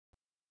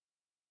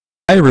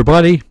Hi,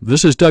 everybody.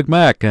 This is Doug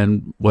Mack,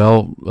 and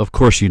well, of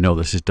course, you know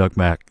this is Doug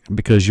Mack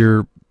because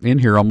you're in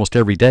here almost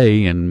every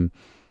day, and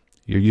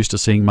you're used to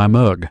seeing my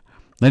mug.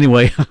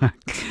 Anyway,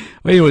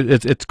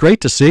 it's great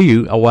to see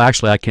you. Oh, well,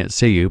 actually, I can't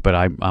see you, but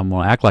I'm going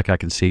to act like I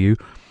can see you.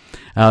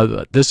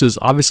 This is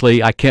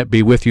obviously I can't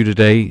be with you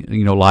today,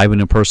 live and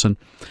in person.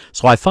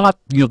 So I thought,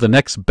 the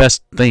next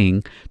best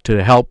thing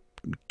to help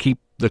keep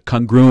the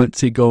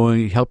congruency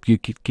going, help you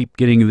keep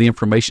getting the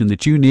information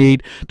that you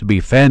need to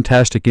be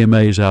fantastic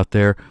MAs out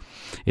there,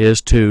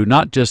 is to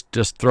not just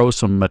throw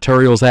some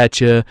materials at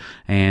you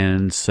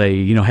and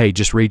say, hey,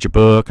 just read your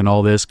book and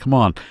all this. Come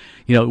on.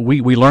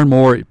 We learn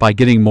more by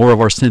getting more of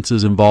our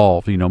senses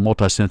involved,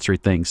 multisensory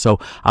things. So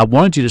I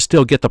wanted you to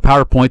still get the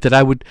PowerPoint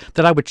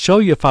that I would show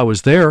you if I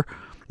was there,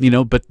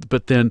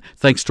 but then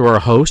thanks to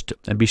our host,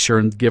 and be sure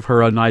and give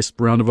her a nice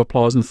round of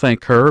applause and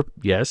thank her.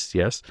 Yes,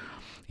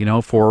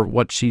 for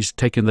what she's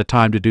taken the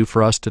time to do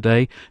for us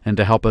today and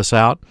to help us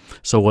out.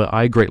 So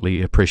I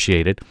greatly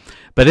appreciate it.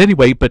 But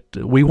anyway,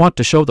 we want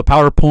to show the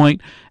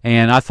PowerPoint,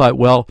 and I thought,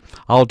 well,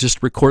 I'll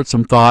just record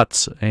some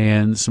thoughts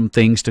and some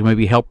things to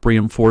maybe help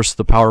reinforce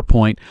the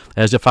PowerPoint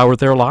as if I were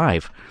there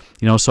live.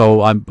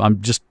 So I'm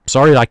just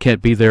sorry I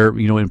can't be there,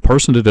 in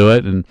person to do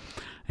it, and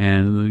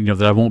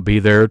that I won't be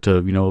there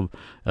to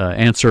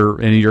answer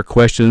any of your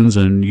questions,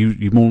 and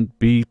you won't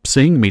be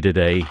seeing me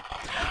today.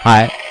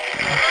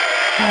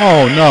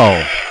 Oh,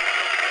 no,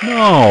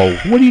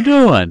 what are you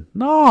doing?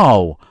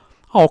 No,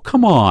 oh,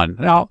 come on.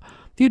 Now,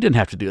 you didn't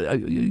have to do that.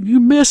 You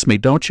miss me,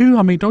 don't you?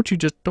 I mean, don't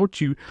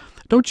you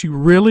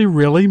really,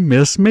 really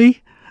miss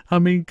me? I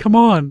mean, come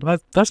on.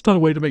 That's not a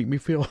way to make me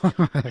feel.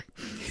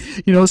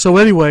 So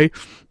anyway,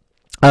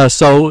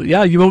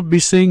 yeah, you won't be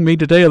seeing me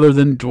today other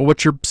than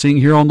what you're seeing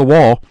here on the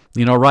wall,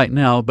 right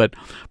now. But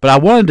I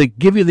wanted to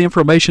give you the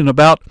information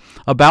about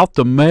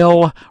the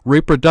male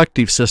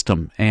reproductive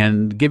system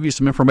and give you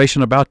some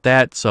information about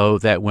that, so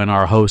that when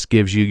our host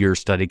gives you your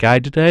study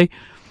guide today,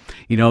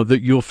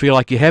 that you'll feel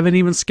like you haven't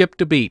even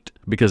skipped a beat,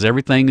 because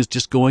everything is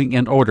just going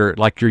in order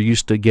like you're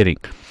used to getting.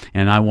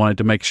 And I wanted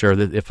to make sure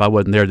that if I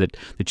wasn't there, that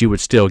you would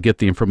still get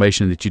the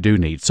information that you do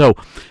need. So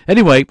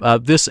anyway,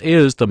 this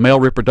is the male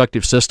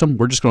reproductive system.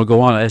 We're just going to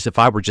go on as if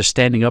I were just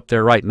standing up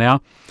there right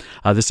now.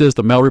 This is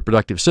the male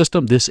reproductive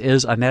system. This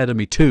is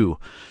Anatomy 2.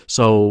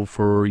 So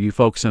for you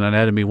folks in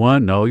Anatomy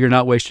 1, no, you're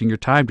not wasting your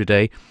time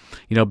today,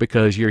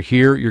 because you're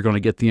here, you're going to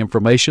get the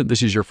information.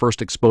 This is your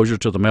first exposure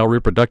to the male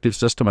reproductive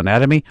system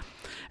anatomy,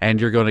 and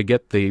you're going to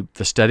get the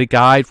study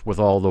guide with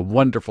all the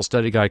wonderful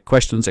study guide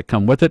questions that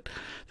come with it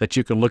that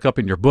you can look up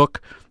in your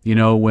book,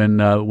 when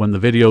the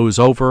video is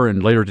over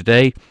and later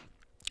today,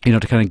 to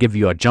kind of give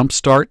you a jump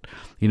start,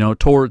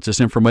 towards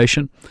this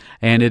information.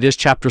 And it is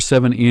Chapter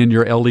 7 in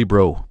your El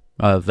Libro.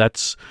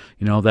 That's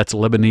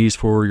Lebanese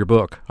for your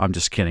book. I'm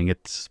just kidding.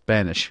 It's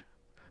Spanish,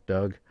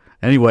 Doug.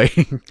 Anyway,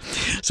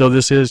 so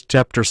this is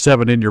Chapter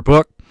 7 in your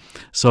book.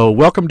 So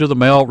welcome to the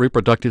male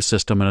reproductive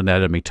system in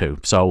Anatomy 2.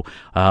 So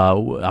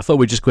I thought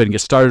we'd just go ahead and get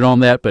started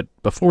on that. But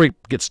before we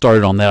get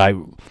started on that, I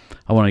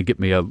want to get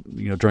me a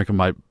drink of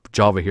my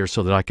Java here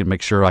so that I can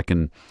make sure I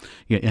can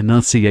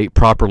enunciate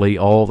properly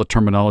all the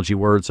terminology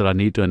words that I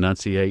need to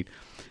enunciate.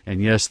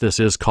 And yes, this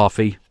is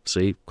coffee.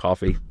 See,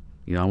 coffee.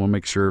 I want to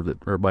make sure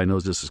that everybody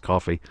knows this is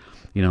coffee.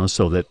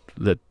 So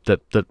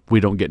that we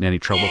don't get in any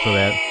trouble for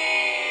that.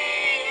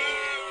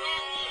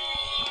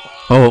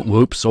 Oh,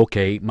 whoops,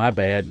 okay, my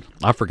bad.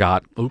 I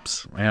forgot.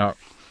 Oops, yeah,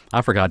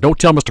 I forgot. Don't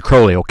tell Mr.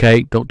 Crowley,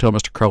 okay? Don't tell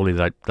Mr. Crowley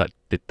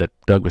that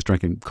Doug was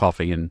drinking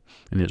coffee in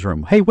his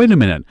room. Hey, wait a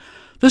minute.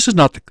 This is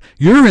not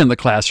you're in the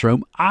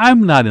classroom.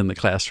 I'm not in the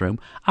classroom.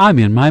 I'm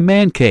in my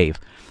man cave.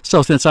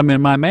 So since I'm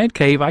in my man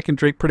cave, I can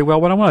drink pretty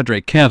well what I want to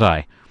drink, can't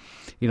I?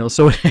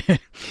 So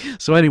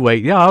so anyway,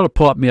 yeah, I ought to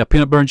pull up me a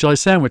peanut butter and jelly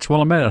sandwich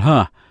while I'm at it,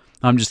 huh?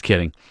 I'm just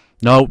kidding.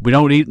 No, we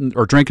don't eat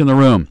or drink in the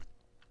room.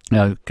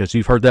 Because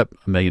you've heard that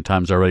a million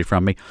times already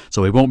from me,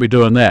 so we won't be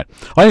doing that.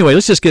 Well, anyway,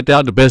 let's just get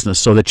down to business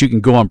so that you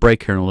can go on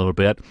break here in a little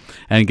bit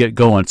and get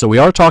going. So we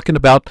are talking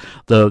about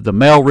the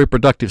male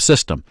reproductive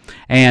system,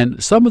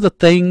 and some of the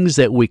things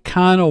that we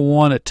kind of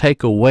want to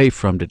take away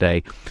from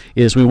today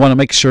is we want to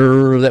make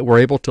sure that we're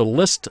able to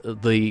list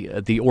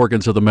the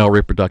organs of the male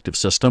reproductive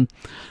system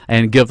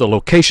and give the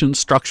locations,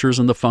 structures,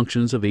 and the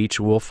functions of each.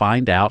 We'll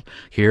find out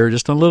here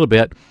just a little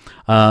bit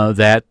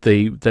that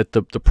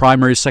the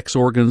primary sex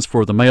organs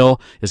for the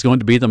male is going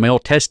to be the male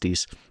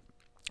testes,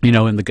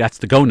 and that's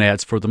the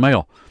gonads for the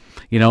male,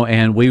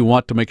 and we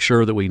want to make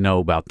sure that we know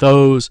about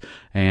those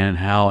and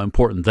how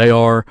important they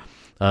are,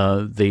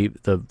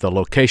 the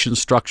location,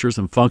 structures,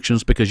 and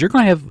functions, because you're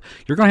going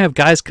to have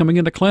guys coming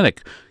into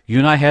clinic, you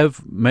and I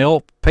have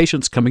male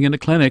patients coming into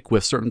clinic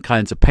with certain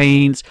kinds of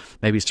pains,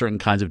 maybe certain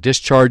kinds of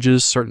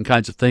discharges, certain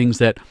kinds of things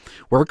that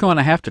we're going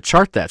to have to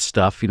chart that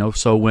stuff,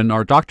 so when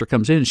our doctor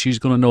comes in, she's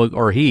going to know,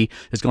 or he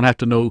is going to have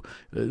to know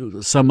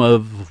some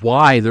of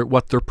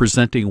what they're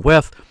presenting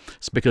with.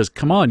 It's because,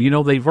 come on,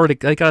 they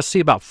got to see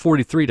about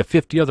 43 to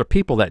 50 other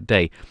people that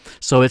day.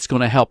 So it's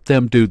going to help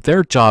them do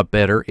their job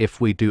better if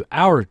we do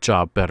our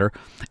job better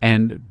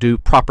and do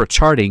proper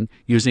charting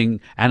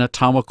using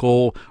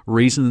anatomical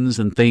reasons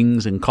and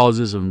things and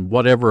causes and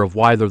whatever of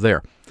why they're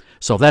there.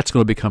 So that's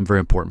going to become very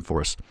important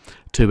for us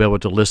to be able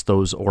to list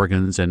those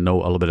organs and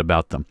know a little bit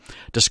about them.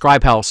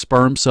 Describe how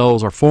sperm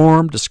cells are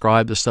formed.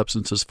 Describe the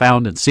substances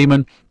found in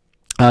semen.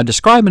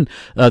 Describing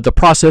the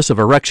process of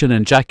erection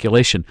and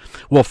ejaculation.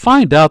 We'll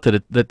find out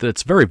that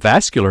it's very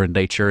vascular in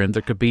nature, and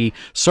there could be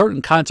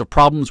certain kinds of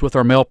problems with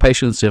our male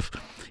patients if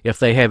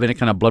they have any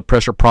kind of blood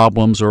pressure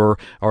problems or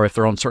if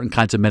they're on certain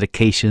kinds of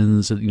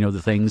medications,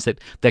 the things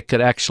that could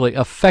actually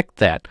affect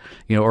that,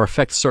 or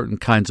affect certain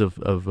kinds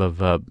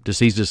of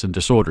diseases and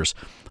disorders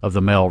of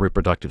the male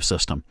reproductive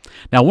system.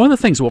 Now, one of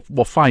the things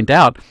we'll find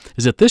out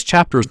is that this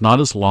chapter is not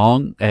as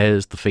long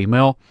as the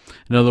female.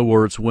 In other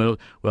words, we're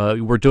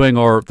doing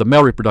the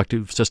male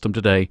reproductive system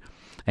today,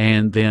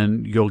 and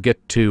then you'll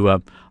get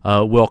to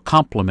we'll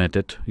complement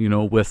it,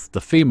 with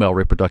the female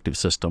reproductive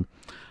system.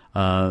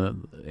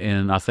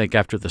 And I think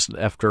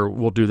after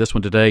we'll do this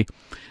one today,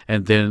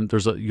 and then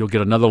you'll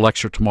get another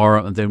lecture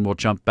tomorrow, and then we'll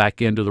jump back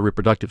into the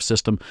reproductive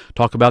system,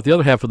 talk about the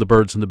other half of the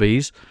birds and the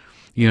bees,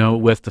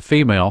 with the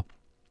female,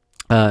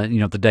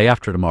 the day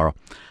after tomorrow.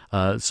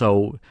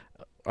 So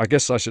I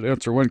guess I should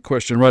answer one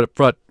question right up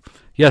front.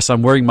 Yes,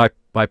 I'm wearing my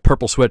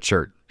purple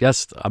sweatshirt.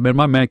 Yes, I'm in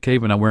my man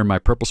cave and I'm wearing my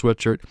purple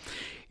sweatshirt.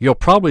 You'll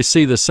probably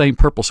see the same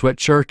purple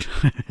sweatshirt.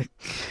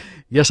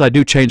 Yes, I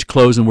do change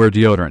clothes and wear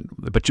deodorant,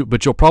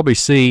 but you'll probably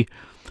see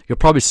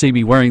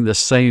me wearing the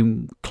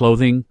same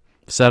clothing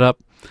setup,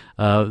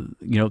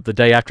 the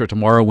day after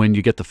tomorrow when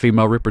you get the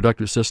female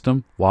reproductive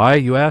system. Why,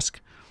 you ask?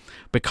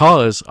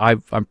 Because I'm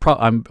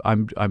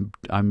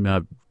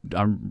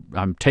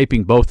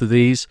taping both of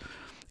these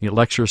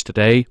lectures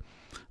today.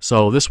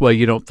 So this way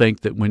you don't think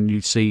that when you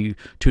see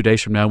 2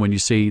 days from now, when you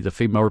see the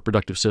female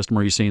reproductive system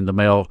or you're seeing the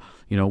male,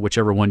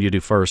 whichever one you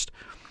do first,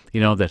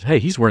 that, hey,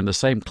 he's wearing the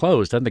same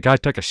clothes. Doesn't the guy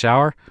take a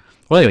shower?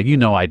 Well,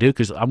 anyway, I do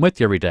because I'm with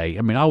you every day.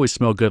 I mean, I always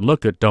smell good and look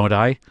good, don't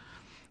I?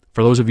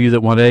 For those of you that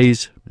want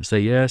A's,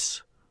 say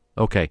yes.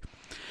 Okay.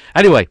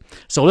 Anyway,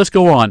 so let's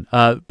go on.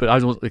 But I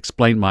will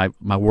explain my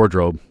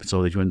wardrobe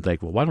so that you wouldn't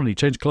think, well, why don't he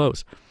change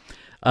clothes?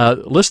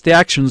 List the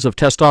actions of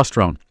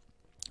testosterone.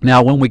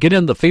 Now, when we get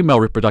in the female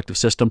reproductive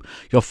system,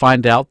 you'll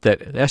find out that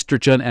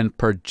estrogen and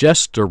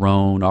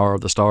progesterone are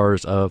the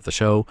stars of the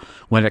show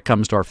when it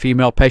comes to our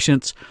female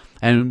patients.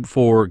 And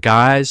for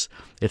guys,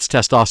 it's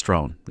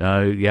testosterone.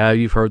 Yeah,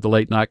 you've heard the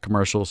late-night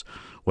commercials.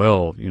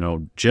 Well,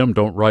 Jim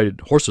don't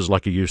ride horses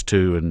like he used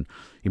to, and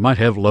you might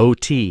have low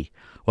T.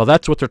 Well,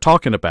 that's what they're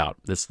talking about,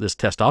 this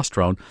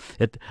testosterone.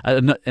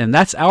 And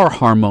that's our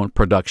hormone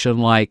production,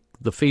 like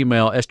the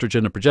female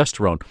estrogen and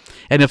progesterone.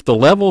 And if the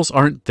levels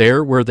aren't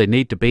there where they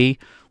need to be,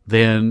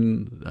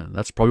 then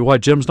that's probably why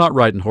Jim's not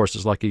riding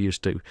horses like he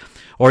used to,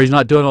 or he's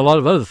not doing a lot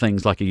of other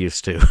things like he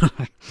used to.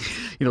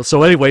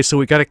 So anyway, so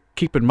we got to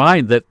keep in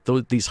mind that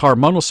these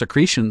hormonal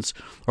secretions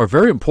are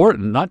very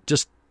important, not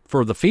just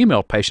for the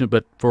female patient,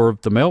 but for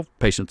the male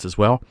patients as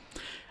well.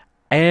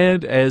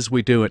 And as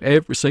we do in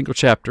every single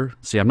chapter,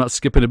 see, I'm not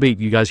skipping a beat.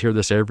 You guys hear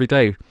this every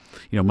day,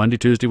 Monday,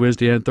 Tuesday,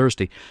 Wednesday, and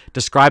Thursday.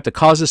 Describe the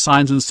causes,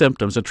 signs, and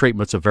symptoms and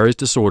treatments of various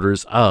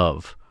disorders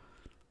of,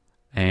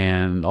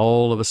 and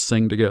all of us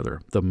sing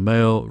together, the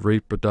male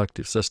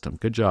reproductive system.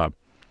 Good job.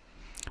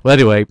 Well,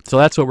 anyway, so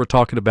that's what we're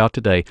talking about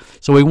today.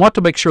 So we want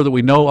to make sure that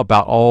we know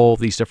about all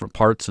these different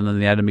parts and the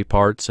anatomy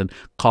parts and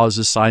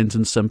causes, signs,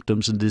 and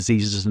symptoms and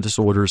diseases and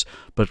disorders,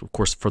 but of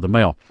course for the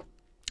male.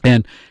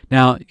 And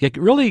now,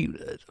 really,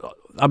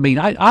 I mean,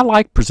 I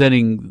like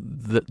presenting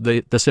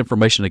this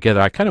information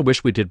together. I kind of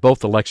wish we did both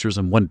the lectures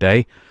in one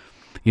day,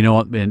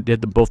 and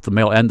did both the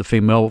male and the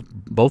female,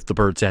 both the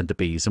birds and the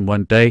bees in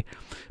one day,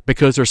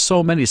 because there's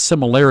so many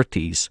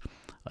similarities.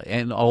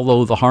 And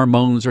although the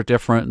hormones are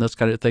different and this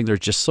kind of thing, there's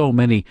just so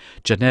many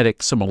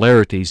genetic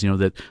similarities,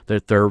 that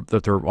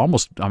they're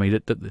almost. I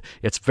mean,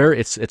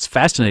 it's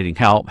fascinating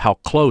how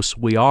close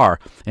we are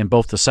in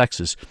both the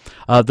sexes.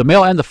 The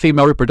male and the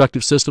female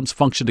reproductive systems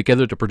function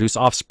together to produce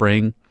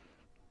offspring.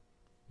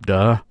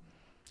 Duh,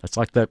 that's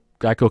like that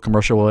Geico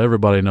commercial. Well,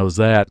 everybody knows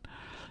that.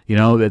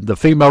 The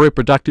female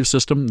reproductive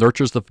system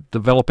nurtures the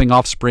developing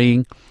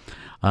offspring,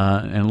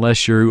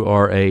 unless you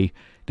are a.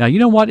 Now, you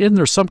know what? Isn't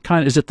there some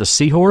kind? Is it the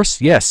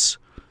seahorse? Yes.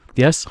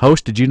 Yes,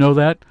 host, did you know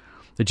that?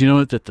 Did you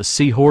know that the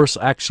seahorse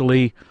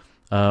actually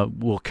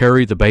will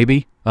carry the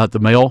baby? The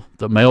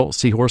male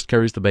seahorse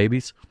carries the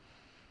babies?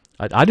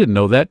 I didn't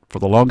know that for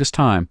the longest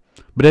time.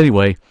 But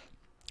anyway,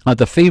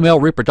 the female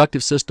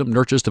reproductive system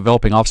nurtures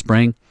developing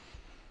offspring,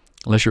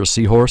 unless you're a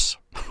seahorse.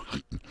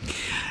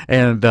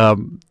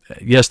 And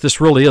yes,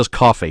 this really is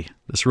coffee.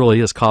 This really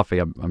is coffee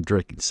I'm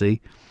drinking,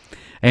 see?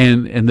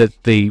 And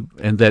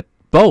that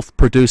both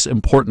produce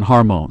important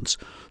hormones.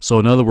 So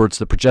in other words,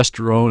 the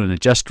progesterone and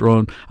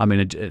estrone,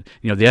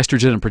 the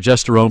estrogen and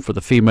progesterone for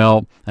the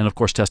female, and of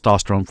course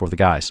testosterone for the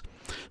guys.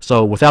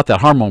 So without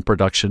that hormone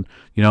production,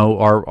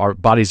 our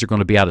bodies are going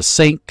to be out of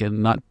sync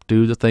and not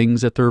do the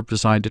things that they're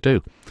designed to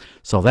do.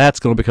 So that's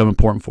going to become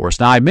important for us.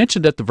 Now, I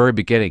mentioned at the very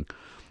beginning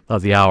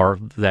of the hour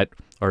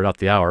or not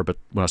the hour, but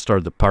when I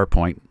started the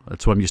PowerPoint,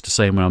 that's what I'm used to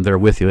saying when I'm there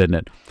with you, isn't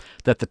it?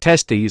 That the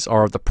testes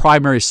are the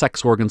primary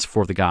sex organs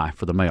for the guy,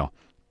 for the male.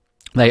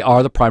 They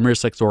are the primary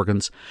sex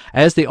organs,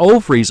 as the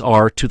ovaries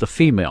are to the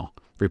female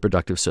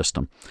reproductive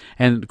system.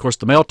 And of course,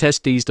 the male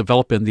testes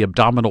develop in the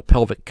abdominal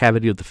pelvic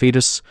cavity of the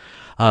fetus.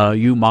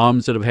 You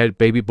moms that have had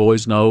baby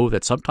boys know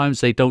that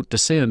sometimes they don't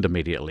descend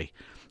immediately.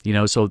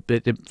 So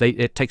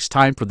it takes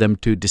time for them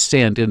to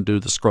descend into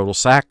the scrotal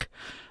sac.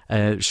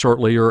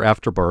 Shortly or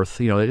after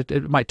birth,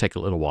 it might take a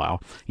little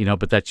while,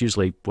 but that's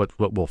usually what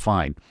we'll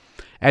find.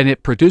 And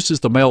it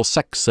produces the male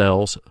sex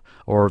cells,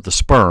 or the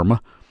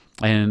sperm,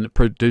 and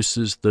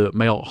produces the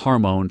male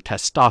hormone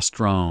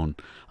testosterone,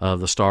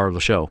 the star of the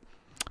show.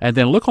 And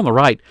then look on the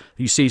right,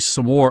 you see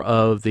some more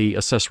of the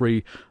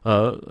accessory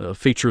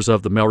features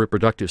of the male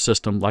reproductive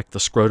system, like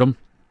the scrotum,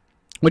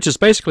 which is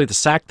basically the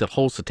sac that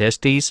holds the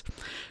testes.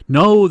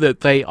 Know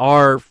that they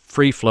are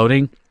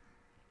free-floating.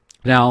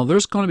 Now,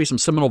 there's going to be some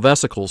seminal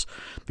vesicles,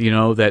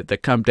 that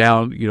come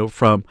down,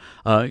 from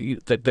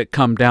that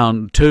come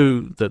down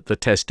to the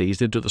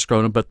testes into the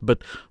scrotum, but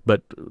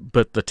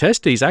the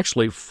testes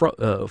actually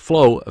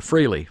flow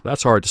freely.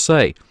 That's hard to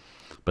say,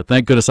 but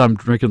thank goodness I'm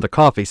drinking the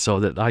coffee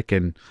so that I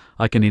can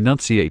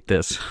enunciate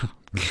this.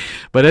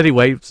 But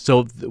anyway,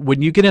 so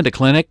when you get into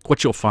clinic,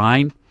 what you'll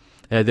find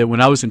that when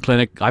I was in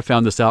clinic, I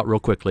found this out real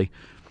quickly.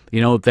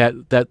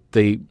 That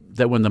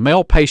when the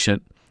male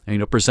patient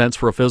presents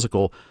for a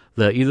physical,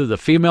 either the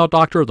female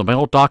doctor or the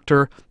male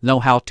doctor know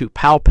how to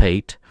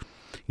palpate,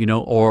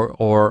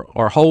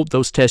 or hold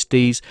those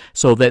testes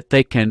so that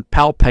they can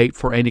palpate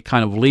for any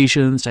kind of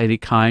lesions, any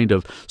kind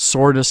of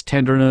soreness,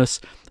 tenderness,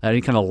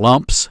 any kind of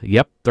lumps.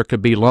 Yep, there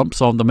could be lumps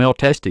on the male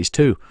testes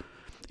too.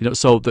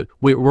 So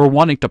we're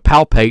wanting to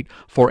palpate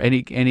for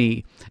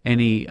any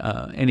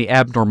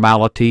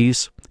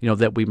abnormalities,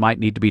 that we might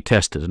need to be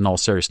tested in all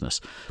seriousness.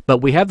 But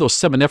we have those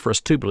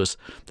seminiferous tubules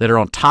that are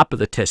on top of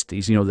the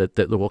testes,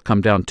 that will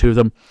come down to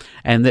them,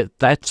 and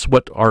that's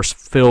what are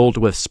filled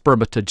with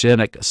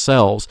spermatogenic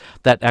cells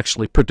that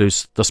actually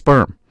produce the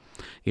sperm.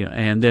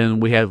 And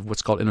then we have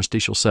what's called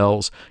interstitial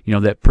cells,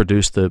 that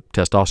produce the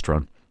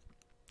testosterone.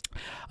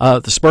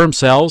 The sperm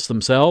cells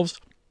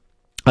themselves,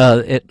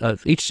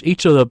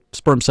 each of the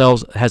sperm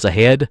cells has a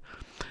head,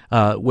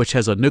 which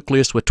has a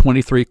nucleus with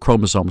 23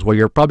 chromosomes. Well,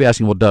 you're probably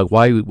asking, well, Doug,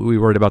 why are we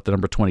worried about the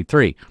number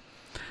 23?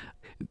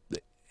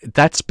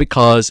 That's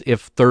because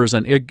if there's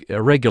an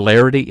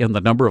irregularity in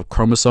the number of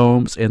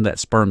chromosomes in that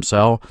sperm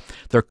cell,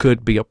 there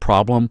could be a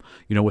problem,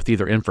 with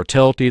either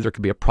infertility. There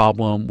could be a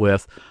problem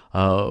with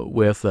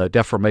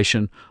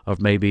deformation of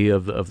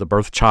the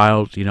birth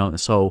child, And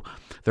so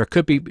there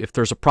could be, if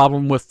there's a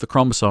problem with the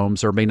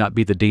chromosomes, there may not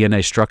be the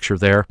DNA structure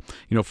there,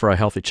 for a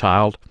healthy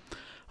child.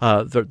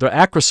 The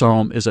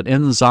acrosome is an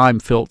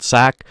enzyme-filled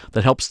sac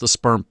that helps the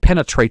sperm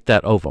penetrate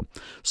that ovum.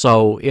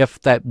 So if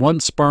that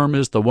one sperm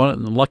is the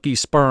one lucky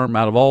sperm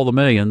out of all the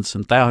millions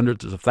and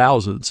hundreds of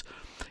thousands,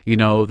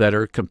 that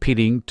are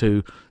competing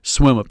to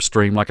swim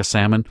upstream like a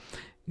salmon,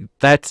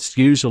 that's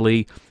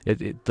usually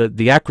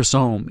the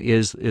acrosome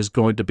is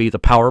going to be the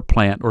power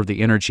plant or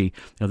the energy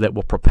that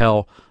will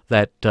propel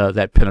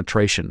that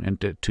penetration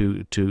and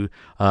to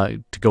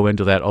go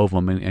into that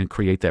ovum and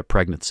create that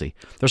pregnancy.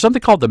 There's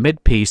something called the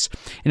midpiece,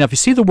 and if you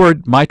see the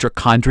word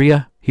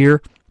mitochondria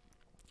here,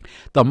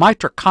 the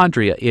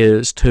mitochondria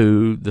is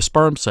to the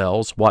sperm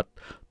cells what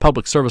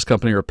Public Service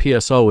Company or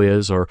PSO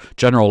is, or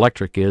General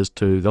Electric is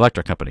to the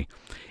electric company.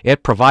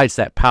 It provides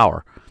that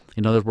power.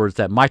 In other words,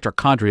 that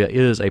mitochondria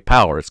is a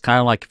power. It's kind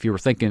of like if you were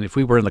thinking, if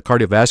we were in the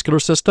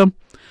cardiovascular system,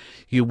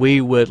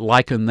 we would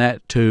liken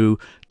that to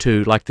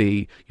like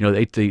the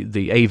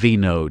AV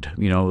node,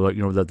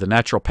 the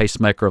natural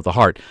pacemaker of the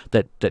heart.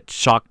 That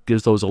shock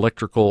gives those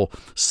electrical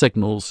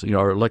signals,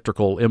 or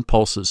electrical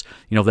impulses,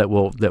 that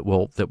will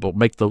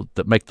make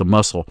the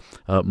muscle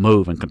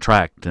move and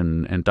contract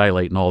and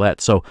dilate and all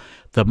that. So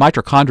the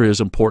mitochondria is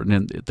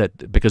important in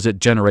that because it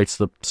generates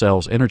the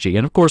cell's energy.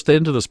 And of course, the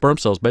end of the sperm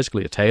cell is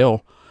basically a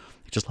tail,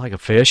 just like a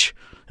fish.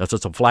 That's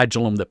just a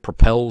flagellum that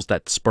propels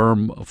that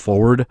sperm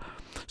forward.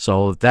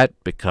 So that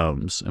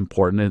becomes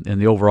important in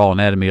the overall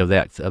anatomy of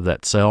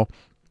that cell.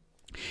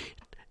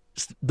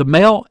 The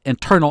male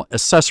internal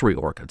accessory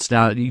organs.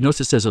 Now, you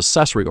notice it says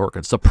accessory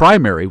organs. The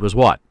primary was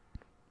what?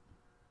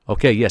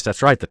 Okay, yes,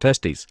 that's right, the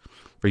testes.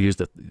 For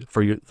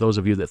those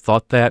of you that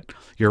thought that,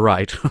 you're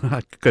right.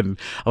 I wouldn't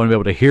be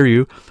able to hear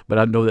you, but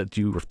I know that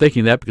you were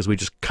thinking that because we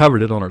just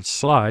covered it on our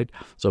slide.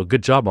 So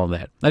good job on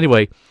that.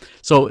 Anyway,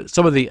 so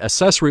some of the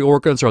accessory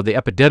organs are the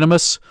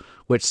epididymis,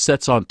 which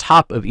sits on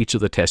top of each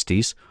of the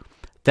testes,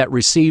 that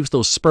receives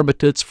those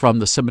spermatids from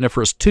the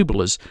seminiferous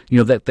tubules,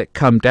 that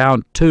come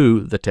down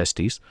to the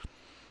testes.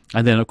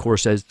 And then, of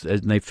course, as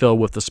they fill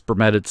with the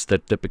spermatids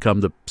that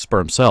become the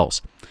sperm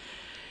cells.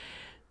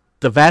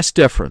 The vast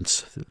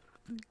difference,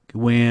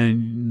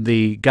 when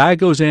the guy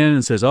goes in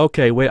and says,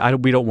 okay, wait,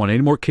 we don't want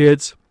any more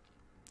kids.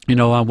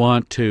 I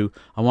want to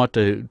get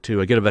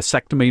a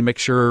vasectomy, make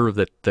sure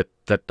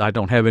that I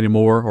don't have any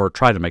more, or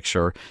try to make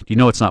sure.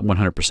 It's not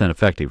 100%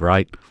 effective,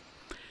 right?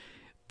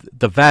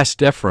 The vast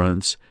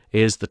difference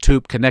is the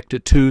tube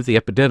connected to the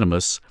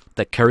epididymis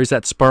that carries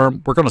that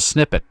sperm. We're going to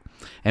snip it,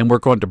 and we're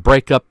going to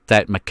break up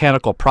that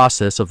mechanical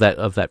process of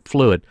that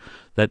fluid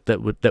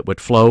that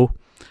would flow.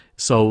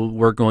 So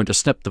we're going to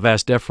snip the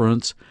vas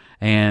deferens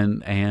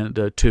and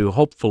to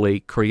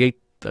hopefully create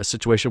a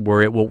situation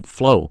where it won't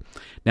flow.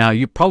 Now,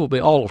 you probably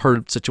all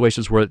heard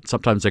situations where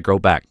sometimes they grow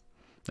back,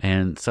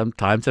 and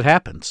sometimes it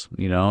happens,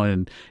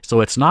 and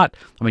so it's not,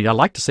 I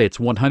like to say it's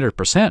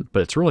 100%,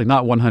 but it's really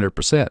not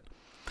 100%.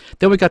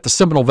 Then we got the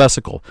seminal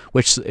vesicle,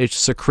 which it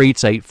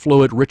secretes a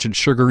fluid rich in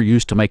sugar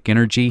used to make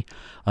energy.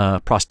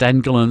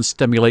 Prostaglandins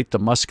stimulate the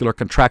muscular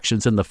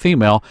contractions in the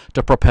female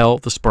to propel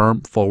the sperm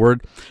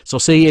forward. So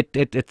see,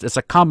 it's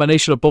a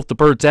combination of both the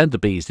birds and the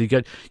bees.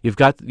 You've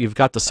got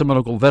the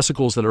seminal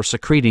vesicles that are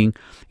secreting,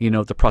 the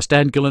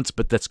prostaglandins,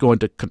 but that's going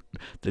to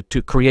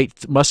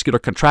create muscular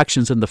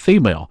contractions in the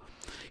female.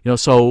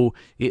 So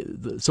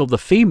the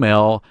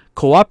female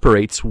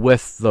cooperates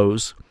with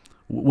those.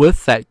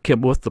 With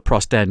the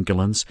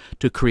prostaglandins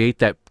to create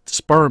that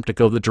sperm to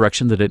go the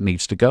direction that it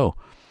needs to go.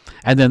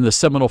 And then the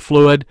seminal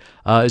fluid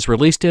is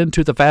released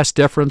into the vas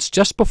deferens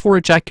just before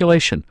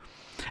ejaculation.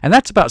 And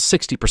that's about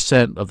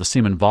 60% of the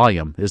semen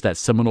volume is that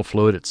seminal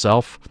fluid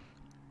itself.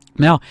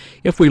 Now,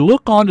 if we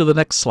look on to the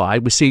next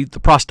slide, we see the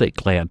prostate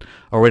gland,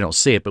 or we don't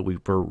see it, but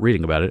we're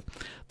reading about it.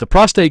 The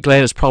prostate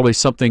gland is probably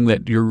something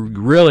that you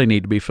really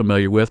need to be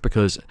familiar with,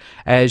 because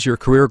as your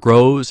career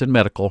grows in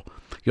medical,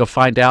 you'll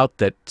find out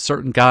that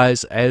certain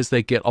guys, as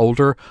they get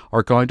older,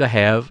 are going to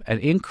have an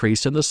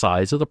increase in the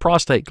size of the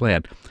prostate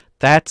gland.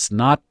 That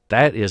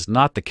is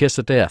not the kiss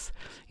of death,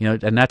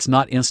 and that's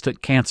not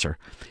instant cancer.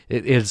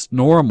 It is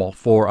normal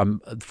for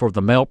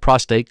the male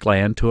prostate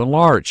gland to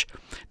enlarge.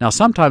 Now,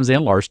 sometimes they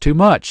enlarge too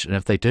much, and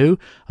if they do,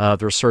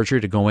 there's surgery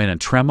to go in and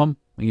trim them,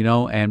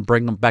 and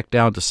bring them back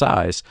down to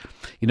size,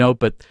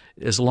 But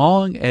as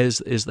long as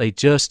they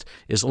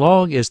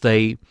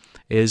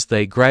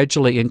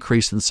gradually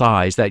increase in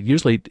size, that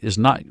usually is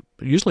not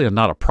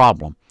a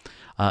problem.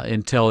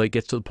 Until it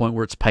gets to the point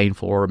where it's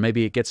painful, or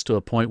maybe it gets to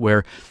a point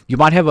where you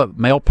might have a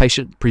male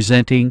patient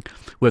presenting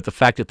with the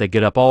fact that they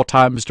get up all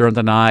times during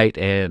the night,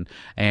 and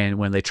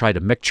when they try to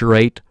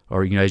micturate,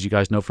 or as you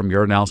guys know from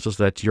urinalysis,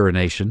 that's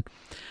urination.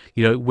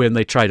 When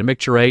they try to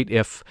micturate,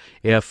 if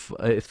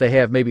they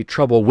have maybe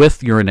trouble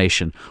with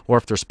urination, or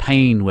if there's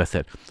pain with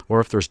it,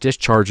 or if there's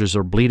discharges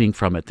or bleeding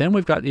from it, then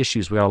we've got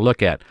issues we got to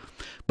look at.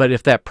 But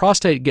if that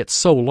prostate gets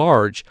so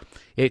large,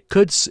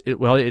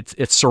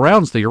 it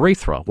surrounds the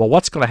urethra. Well,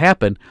 what's going to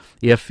happen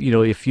if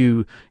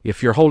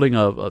you're holding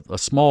a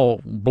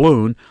small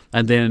balloon,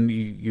 and then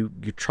you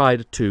try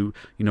to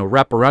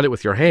wrap around it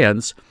with your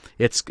hands?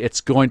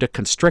 It's going to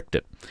constrict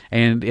it,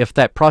 and if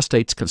that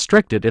prostate's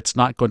constricted, it's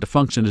not going to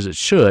function as it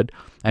should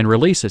and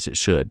release as it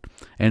should.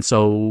 And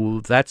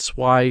so that's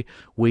why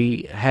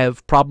we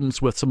have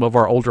problems with some of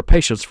our older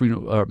patients,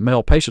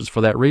 male patients,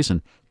 for that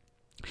reason.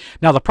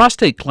 Now, the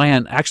prostate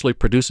gland actually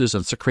produces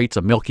and secretes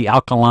a milky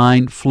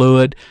alkaline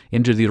fluid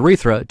into the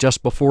urethra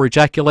just before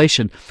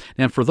ejaculation.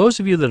 And for those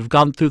of you that have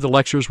gone through the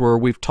lectures where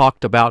we've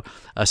talked about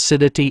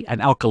acidity and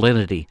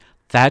alkalinity,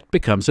 that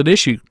becomes an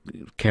issue,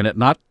 can it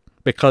not?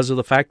 Because of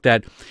the fact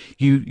that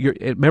you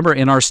remember,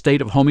 in our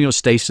state of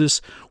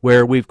homeostasis,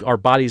 where our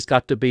body's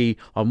got to be,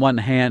 on one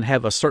hand,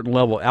 have a certain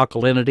level of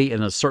alkalinity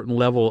and a certain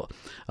level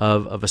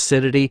of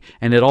acidity,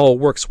 and it all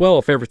works well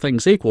if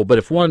everything's equal. But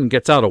if one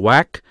gets out of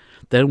whack,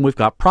 then we've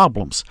got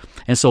problems.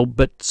 And so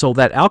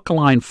that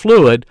alkaline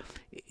fluid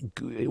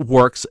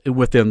works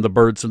within the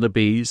birds and the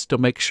bees to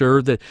make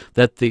sure that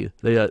the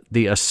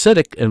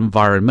acidic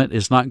environment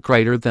is not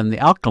greater than the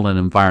alkaline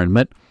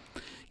environment,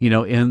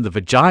 in the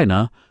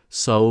vagina,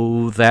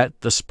 so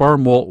that the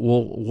sperm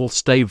will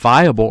stay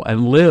viable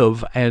and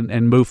live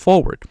and move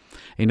forward.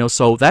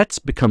 So that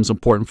becomes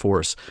important for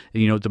us,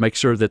 to make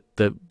sure that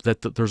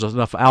there's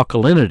enough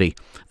alkalinity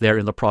there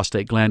in the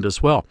prostate gland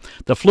as well.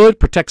 The fluid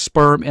protects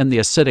sperm in the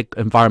acidic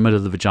environment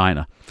of the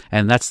vagina,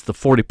 and that's the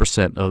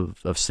 40%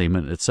 of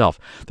semen itself.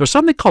 There's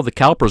something called the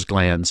Cowper's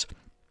glands,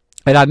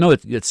 and I know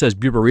it says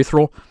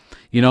bubourethral,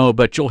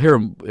 but you'll hear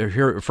it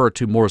referred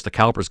to more as the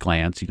Cowper's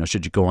glands,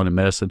 should you go on in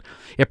medicine.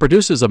 It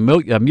produces a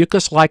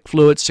mucus-like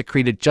fluid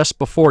secreted just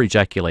before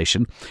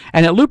ejaculation,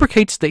 and it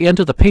lubricates the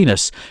end of the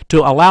penis to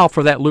allow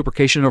for that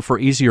lubrication or for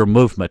easier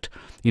movement,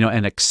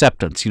 and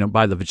acceptance,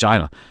 by the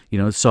vagina,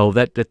 so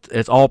that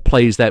it all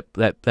plays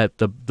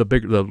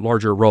the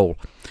larger role.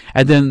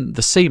 And then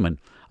the semen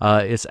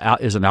is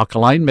an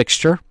alkaline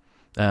mixture.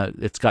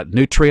 It's got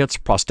nutrients,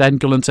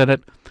 prostaglandins in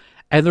it.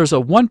 And there's a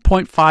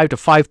 1.5 to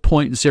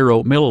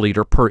 5.0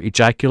 milliliter per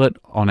ejaculate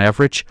on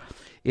average.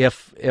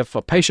 if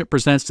a patient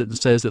presents it and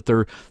says that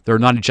they're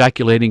not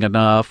ejaculating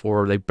enough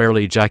or they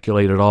barely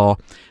ejaculate at all,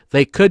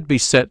 they could be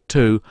sent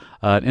to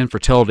an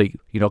infertility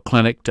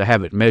clinic to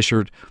have it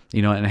measured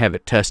and have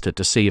it tested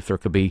to see if there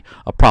could be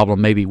a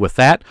problem maybe with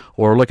that.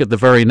 Or look at the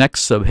very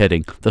next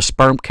subheading, the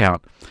sperm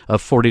count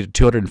of 40 to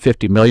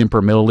 250 million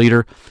per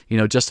milliliter,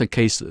 just in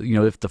case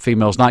if the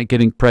female's not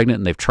getting pregnant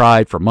and they've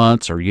tried for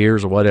months or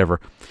years or whatever,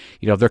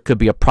 there could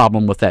be a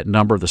problem with that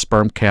number, the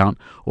sperm count,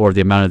 or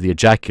the amount of the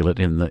ejaculate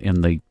in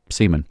the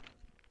semen.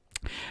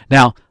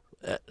 Now,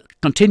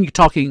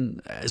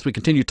 as we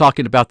continue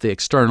talking about the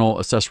external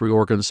accessory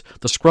organs,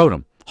 the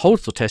scrotum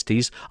holds the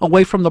testes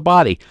away from the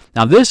body.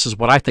 Now, this is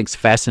what I think is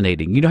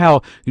fascinating. You know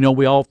how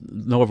we all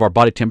know of our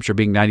body temperature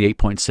being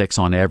 98.6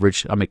 on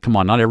average. I mean, come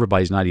on, not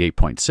everybody's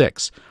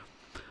 98.6.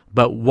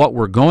 But what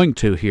we're going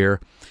to here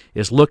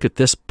is look at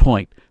this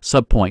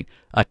subpoint,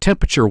 a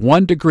temperature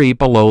 1 degree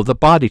below the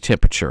body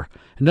temperature.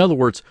 In other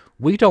words,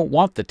 we don't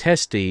want the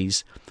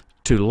testes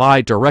to lie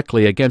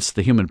directly against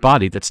the human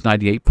body that's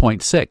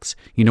 98.6.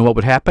 You know what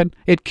would happen?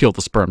 It'd kill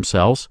the sperm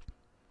cells,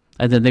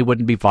 and then they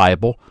wouldn't be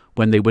viable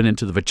when they went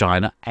into the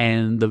vagina,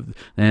 and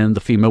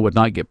the female would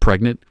not get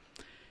pregnant.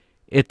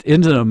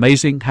 Isn't it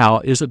amazing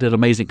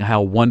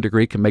how 1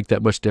 degree can make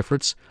that much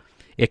difference?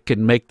 It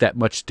can make that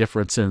much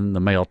difference in the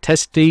male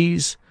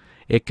testes.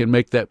 It can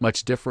make that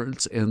much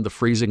difference in the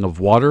freezing of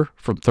water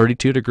from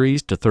 32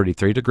 degrees to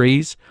 33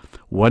 degrees.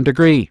 1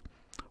 degree.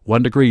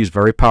 1 degree is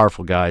very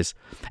powerful, guys.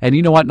 And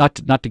you know what? Not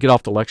to get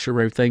off the lecture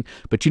or everything,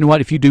 but you know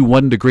what? If you do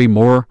 1 degree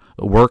more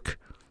work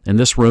in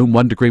this room,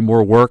 1 degree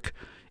more work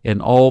in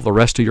all the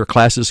rest of your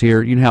classes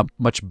here, you know how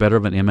much better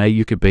of an MA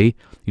you could be?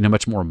 You know how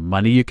much more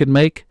money you could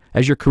make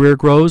as your career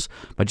grows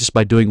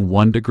by doing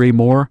 1 degree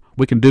more?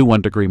 We can do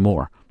 1 degree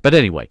more. But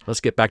anyway,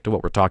 let's get back to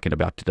what we're talking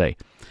about today.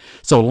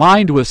 So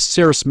lined with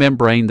serous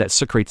membrane that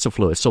secretes the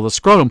fluid. So the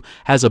scrotum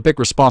has a big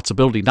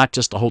responsibility, not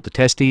just to hold the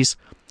testes,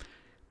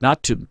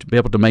 not to be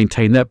able to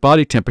maintain that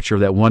body temperature,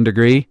 that 1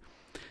 degree,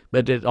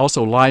 but it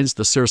also lines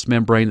the serous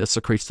membrane that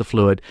secretes the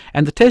fluid.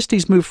 And the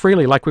testes move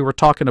freely like we were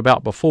talking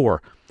about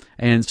before.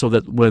 And so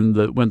that when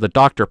the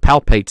doctor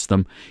palpates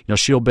them,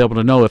 she'll be able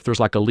to know if there's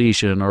like a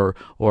lesion or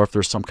if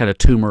there's some kind of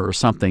tumor or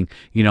something,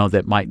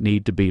 that might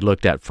need to be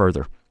looked at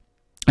further.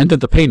 And then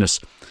the penis.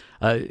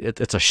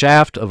 It's a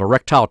shaft of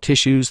erectile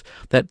tissues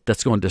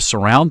that's going to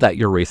surround that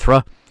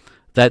urethra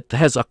that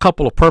has a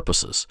couple of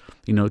purposes,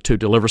 to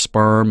deliver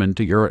sperm and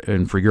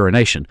for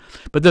urination.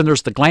 But then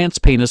there's the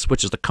glans penis,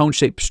 which is the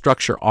cone-shaped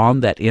structure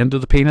on that end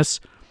of the penis,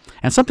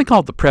 and something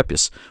called the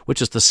prepuce,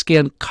 which is the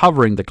skin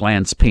covering the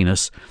glans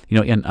penis,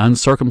 in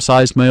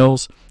uncircumcised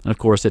males. And of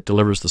course, it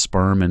delivers the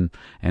sperm and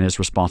is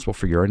responsible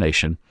for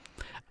urination.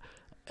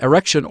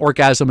 Erection,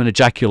 orgasm, and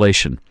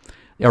ejaculation.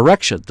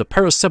 Erection, the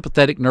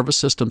parasympathetic nervous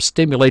system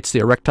stimulates the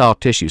erectile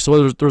tissue.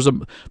 So there's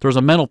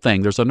a mental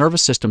thing, there's a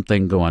nervous system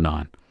thing going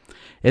on.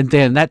 And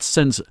then that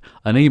sends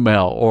an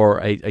email or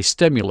a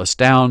stimulus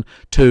down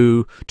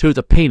to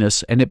the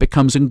penis, and it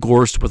becomes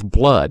engorged with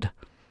blood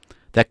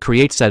that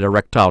creates that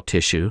erectile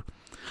tissue.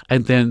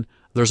 And then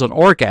there's an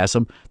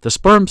orgasm. The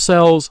sperm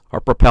cells are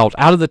propelled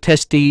out of the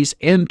testes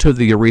into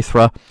the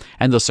urethra,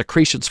 and the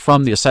secretions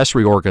from the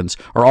accessory organs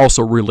are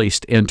also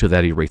released into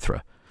that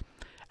urethra.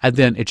 And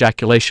then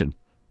ejaculation.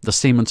 The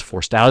semen's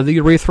forced out of the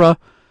urethra,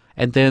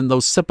 and then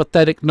those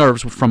sympathetic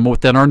nerves from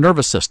within our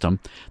nervous system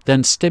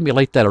then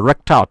stimulate that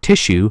erectile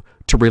tissue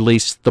to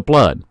release the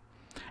blood.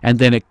 And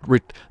then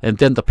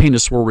the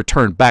penis will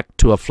return back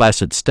to a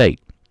flaccid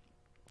state.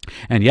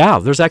 And yeah,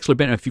 there's actually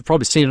been, if you've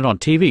probably seen it on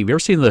TV, have you ever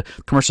seen the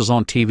commercials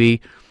on TV,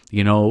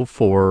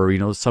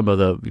 for, some of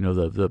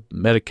the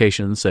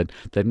medications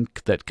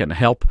that can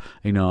help,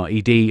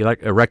 ED,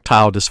 like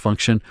erectile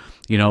dysfunction,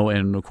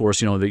 and of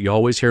course, that you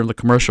always hear in the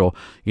commercial,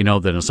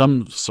 that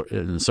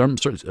in some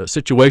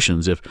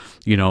situations, if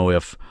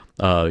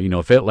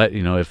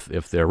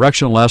the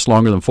erection lasts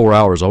longer than 4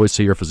 hours, always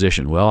see your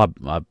physician. Well,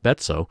 I bet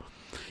so.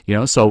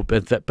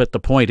 But the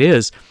point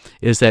is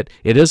that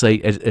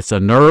it's a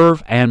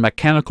nerve and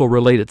mechanical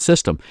related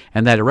system,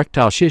 and that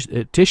erectile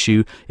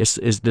tissue is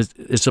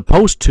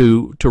supposed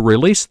to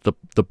release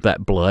that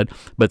blood,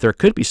 but there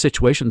could be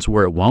situations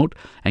where it won't.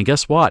 And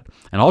guess what?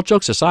 And all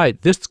jokes aside,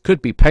 this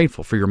could be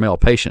painful for your male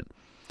patient.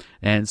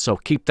 And so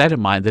keep that in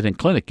mind, that in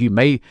clinic you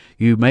may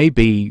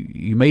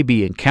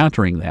be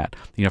encountering that,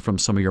 from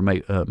some of your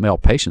male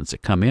patients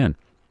that come in.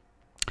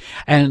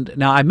 And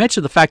now I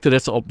mentioned the fact that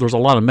there's a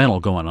lot of mental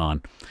going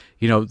on.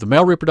 The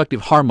male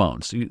reproductive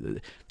hormones in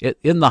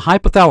the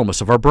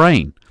hypothalamus of our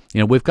brain.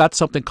 We've got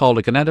something called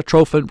a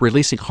gonadotrophin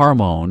releasing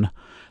hormone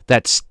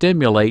that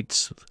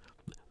stimulates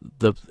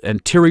the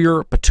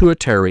anterior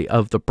pituitary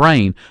of the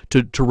brain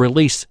to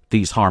release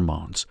these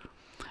hormones.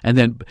 And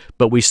then,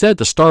 but we said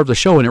the star of the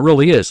show, and it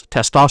really is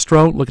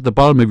testosterone. Look at the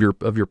bottom of your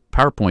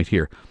PowerPoint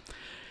here,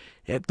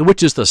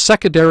 which is the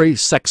secondary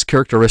sex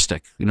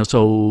characteristic.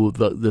 So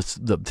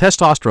the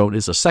testosterone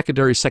is a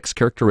secondary sex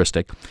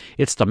characteristic.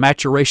 It's the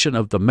maturation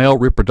of the male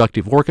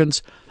reproductive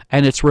organs,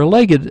 and it's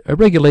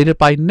regulated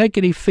by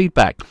negative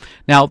feedback.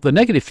 Now, the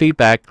negative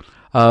feedback,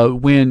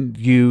 when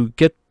you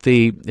get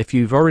if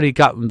you've already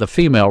gotten the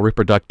female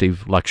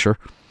reproductive lecture,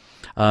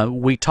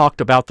 we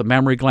talked about the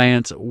mammary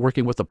glands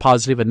working with the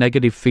positive and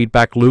negative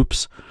feedback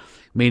loops,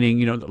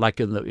 meaning, like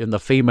in the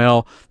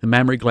female, the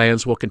mammary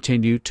glands will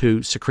continue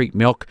to secrete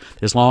milk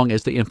as long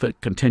as the infant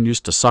continues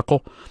to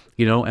suckle,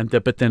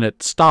 but then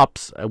it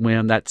stops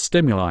when that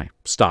stimuli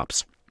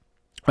stops.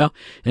 Well,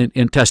 in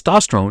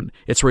testosterone,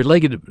 it's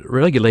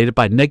regulated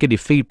by negative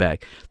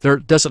feedback. There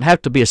doesn't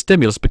have to be a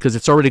stimulus because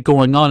it's already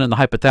going on in the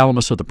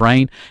hypothalamus of the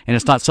brain, and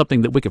it's not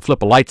something that we can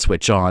flip a light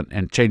switch on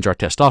and change our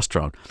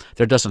testosterone.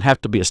 There doesn't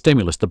have to be a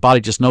stimulus. The body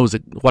just knows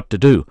what to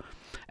do.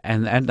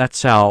 And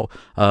that's how,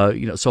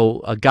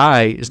 so a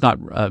guy is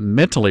not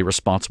mentally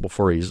responsible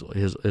for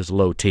his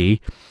low T,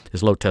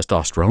 his low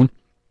testosterone,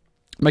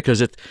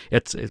 because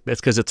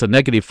it's a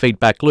negative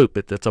feedback loop.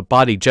 It's a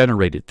body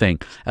generated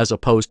thing, as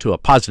opposed to a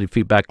positive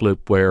feedback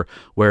loop where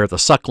the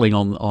suckling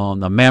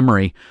on the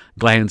mammary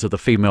glands of the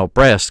female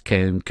breast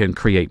can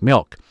create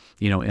milk,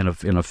 in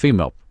a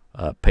female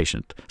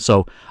patient.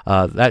 So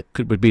that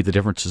would be the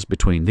differences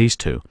between these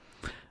two.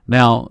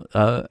 Now,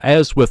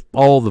 as with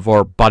all of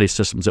our body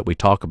systems that we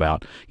talk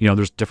about,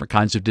 there's different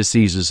kinds of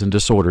diseases and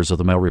disorders of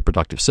the male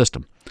reproductive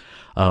system.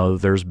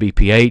 There's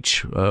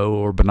BPH,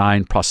 or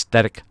benign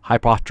prostatic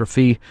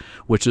hypertrophy,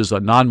 which is a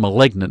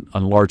non-malignant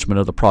enlargement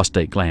of the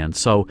prostate gland.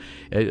 So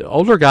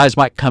older guys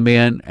might come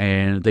in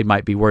and they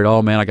might be worried,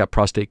 oh man, I got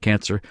prostate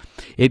cancer.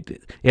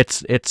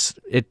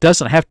 It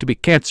doesn't have to be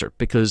cancer,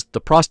 because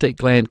the prostate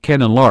gland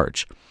can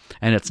enlarge,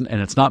 and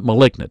it's not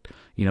malignant,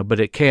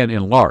 but it can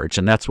enlarge,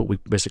 and that's what we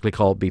basically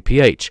call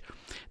BPH.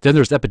 Then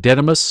there's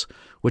epididymis,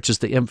 which is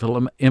the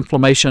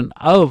inflammation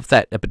of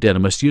that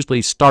epididymis.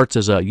 Usually starts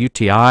as a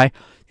UTI.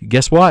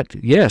 Guess what?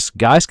 Yes,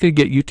 guys can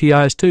get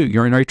UTIs too,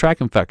 urinary tract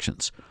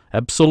infections.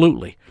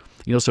 Absolutely.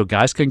 So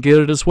guys can get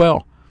it as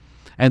well.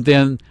 And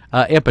then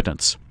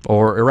impotence,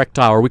 or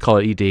erectile, or we call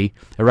it ED,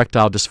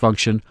 erectile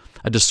dysfunction,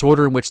 a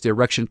disorder in which the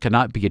erection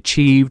cannot be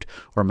achieved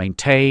or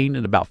maintained.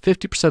 And about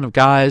 50% of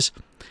guys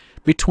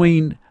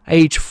between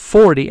age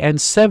 40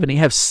 and 70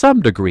 have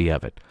some degree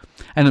of it.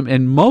 And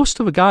in most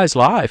of a guy's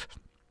life,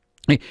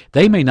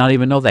 they may not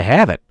even know they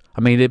have it.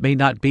 I mean, it may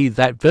not be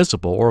that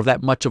visible or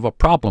that much of a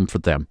problem for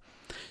them.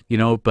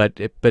 But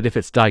if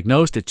it's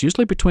diagnosed, it's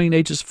usually between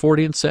ages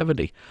 40 and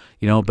 70.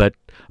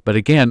 But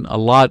again, a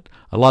lot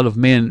of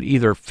men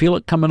either feel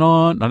it coming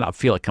on, not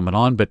feel it coming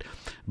on, but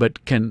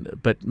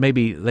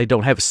maybe they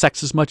don't have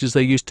sex as much as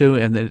they used to,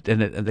 and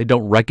they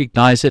don't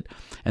recognize it,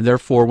 and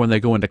therefore when they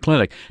go into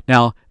clinic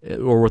now,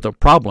 or with a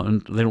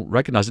problem, they don't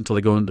recognize it until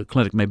they go into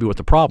clinic, maybe with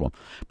a problem.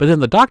 But then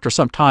the doctor,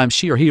 sometimes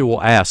she or he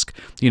will ask,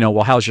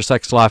 well, how's your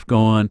sex life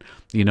going?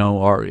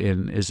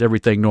 Is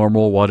everything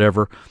normal,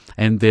 whatever.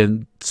 And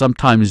then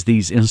sometimes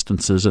these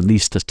instances and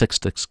these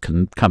statistics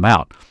can come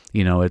out,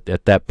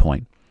 at that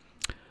point.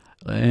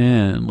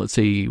 And let's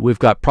see, we've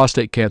got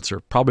prostate cancer,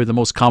 probably the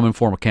most common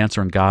form of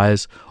cancer in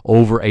guys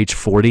over age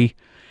 40.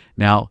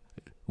 Now,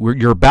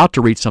 you're about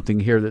to read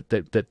something here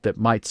that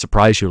might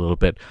surprise you a little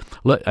bit.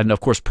 And of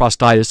course,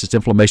 prostatitis is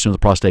inflammation of the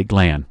prostate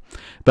gland.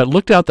 But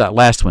look out that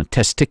last one,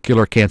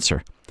 testicular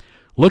cancer.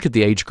 Look at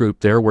the age group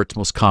there where it's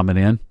most common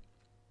in.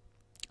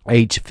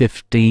 Age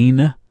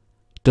 15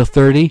 to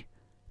 30.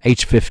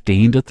 Age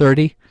 15 to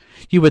 30.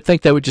 You would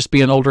think that would just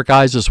be in older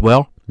guys as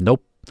well.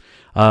 Nope.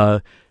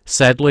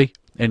 Sadly,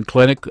 in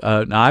clinic,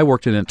 now I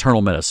worked in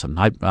internal medicine.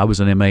 I was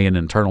an MA in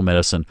internal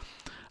medicine,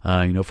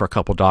 for a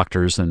couple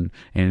doctors, and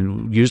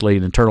usually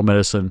in internal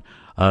medicine,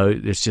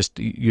 it's just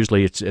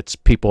usually it's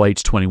people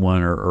age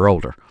 21 or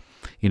older,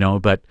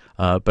 But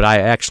I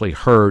actually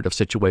heard of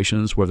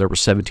situations where there were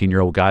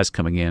 17-year-old guys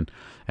coming in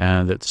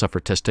that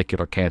suffered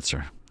testicular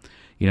cancer.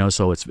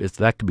 So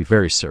that could be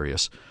very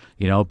serious.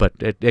 But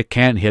it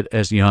can hit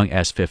as young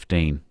as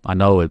 15. I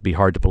know it'd be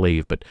hard to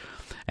believe, but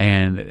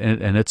and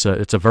it's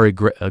a very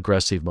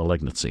aggressive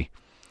malignancy.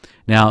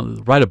 Now,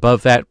 right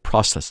above that,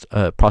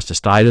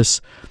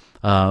 prostatitis.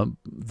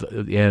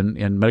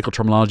 In medical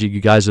terminology, you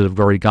guys have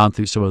already gone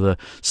through some of the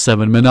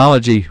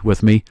 7-minology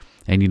with me,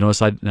 and you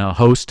notice I now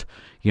host.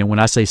 When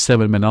I say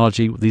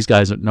 7-minology, these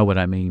guys don't know what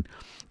I mean.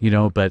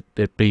 But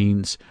it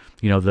means,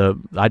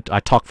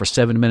 I talk for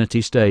 7 minutes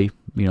each day.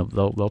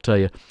 They'll tell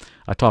you.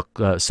 I talk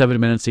 7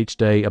 minutes each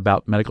day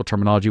about medical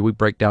terminology. We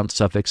break down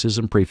suffixes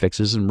and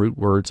prefixes and root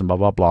words and blah,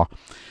 blah, blah.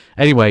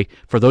 Anyway,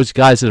 for those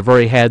guys that have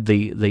already had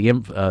the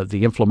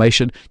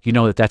inflammation,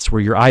 that's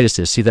where your itis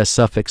is. See that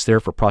suffix there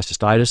for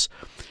prostatitis?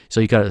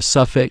 So you got a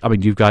suffix,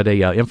 you've got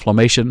a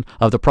inflammation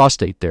of the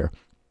prostate there.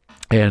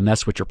 And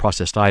that's what your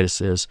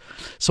prostatitis is.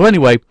 So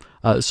anyway,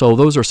 so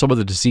those are some of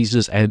the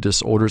diseases and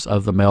disorders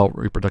of the male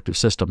reproductive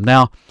system.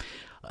 Now,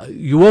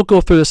 you will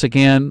go through this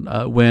again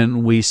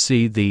when we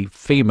see the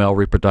female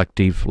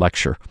reproductive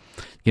lecture.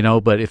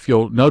 But if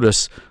you'll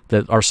notice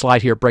that our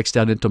slide here breaks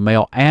down into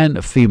male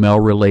and female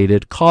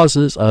related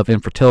causes of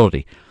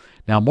infertility.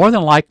 Now, more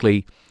than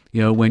likely,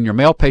 when your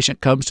male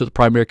patient comes to the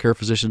primary care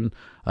physician,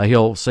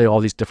 he'll say all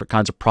these different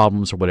kinds of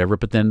problems or whatever,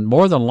 but then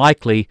more than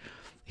likely,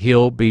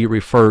 he'll be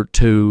referred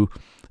to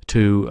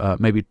to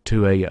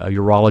a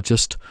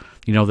urologist,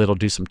 that'll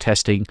do some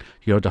testing,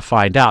 to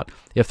find out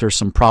if there's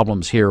some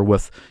problems here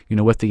with,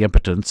 with the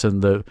impotence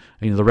and the,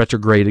 the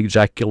retrograde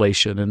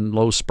ejaculation and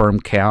low sperm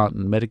count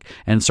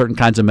and certain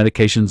kinds of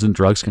medications and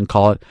drugs can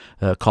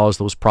cause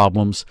those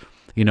problems,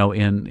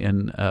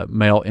 in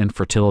male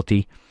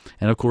infertility.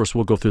 And of course,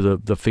 we'll go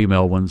through the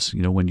female ones,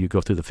 when you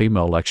go through the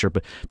female lecture.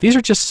 But these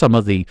are just some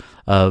of the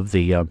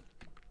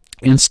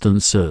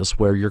instances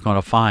where you're going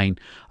to find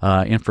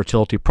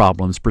infertility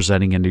problems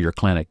presenting into your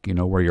clinic,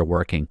 where you're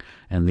working.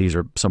 And these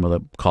are some of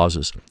the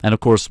causes. And of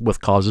course,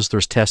 with causes,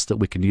 there's tests that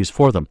we can use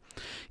for them.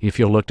 If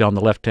you look down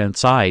the left-hand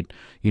side,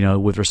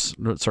 with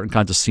certain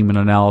kinds of semen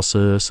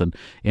analysis and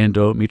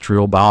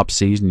endometrial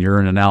biopsies and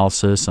urine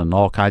analysis and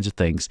all kinds of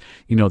things,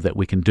 that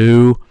we can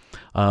do.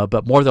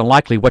 But more than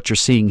likely, what you're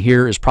seeing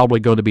here is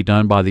probably going to be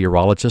done by the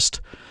urologist.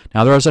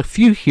 Now, there's a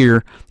few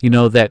here,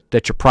 that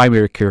your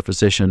primary care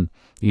physician,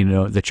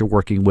 that you're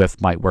working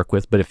with might work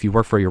with. But if you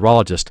work for a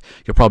urologist,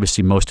 you'll probably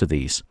see most of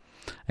these.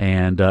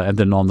 And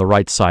then on the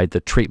right side, the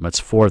treatments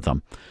for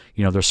them.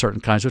 There's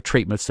certain kinds of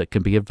treatments that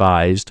can be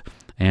advised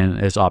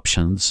and as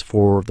options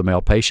for the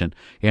male patient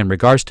in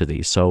regards to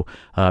these. So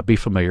be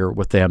familiar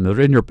with them.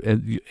 They're in your,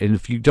 and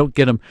if you don't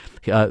get them,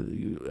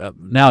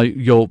 now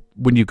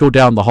when you go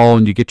down the hall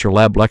and you get your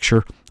lab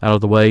lecture out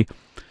of the way,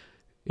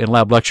 in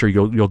lab lecture,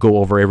 you'll go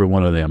over every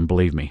one of them,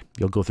 believe me.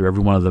 You'll go through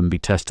every one of them and be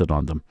tested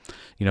on them.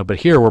 But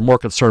here we're more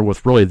concerned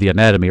with really the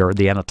anatomy or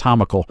the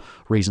anatomical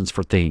reasons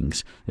for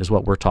things is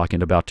what we're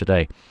talking about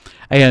today.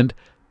 And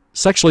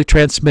sexually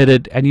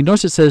transmitted, and you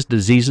notice it says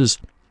diseases,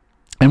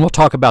 and we'll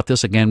talk about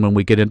this again when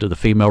we get into the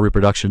female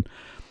reproduction,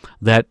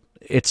 that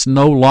it's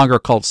no longer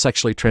called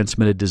sexually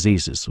transmitted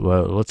diseases.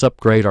 Well, let's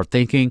upgrade our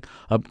thinking,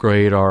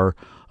 upgrade our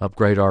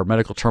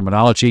medical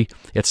terminology.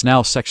 It's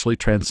now sexually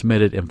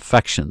transmitted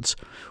infections.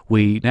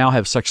 We now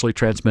have sexually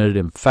transmitted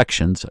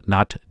infections,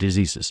 not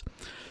diseases.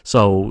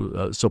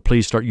 So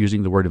please start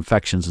using the word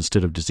infections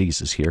instead of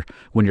diseases here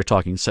when you're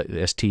talking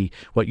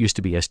what used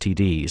to be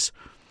STDs.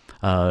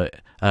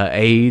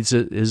 AIDS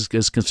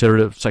is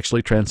considered a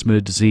sexually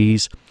transmitted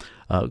disease.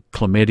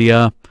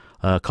 Chlamydia,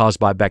 caused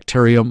by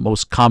bacterium,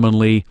 most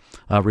commonly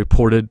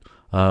reported.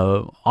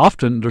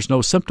 Often there's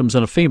no symptoms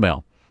in a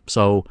female.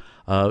 So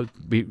and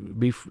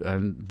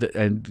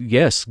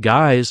yes,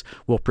 guys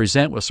will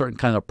present with certain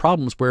kind of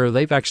problems where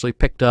they've actually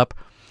picked up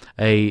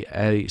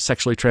a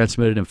sexually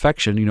transmitted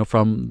infection,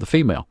 from the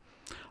female.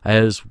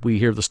 As we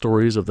hear the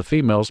stories of the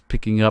females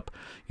picking up,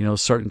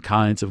 certain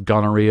kinds of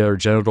gonorrhea or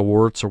genital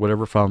warts or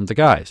whatever from the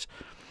guys.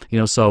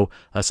 So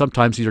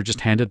sometimes these are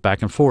just handed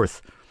back and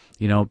forth.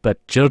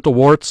 But genital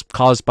warts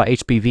caused by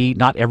HPV,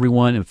 not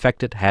everyone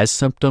infected has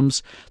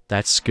symptoms.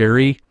 That's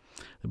scary,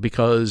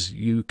 because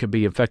you can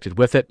be infected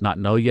with it, not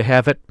know you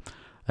have it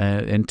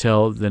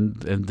until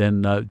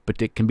then,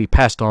 but it can be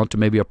passed on to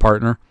maybe a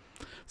partner.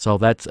 So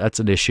that's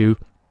an issue.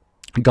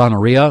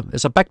 Gonorrhea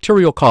is a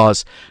bacterial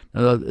cause.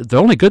 The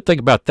only good thing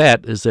about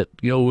that is that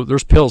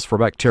there's pills for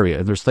bacteria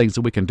and there's things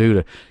that we can do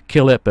to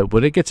kill it. But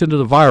when it gets into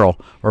the viral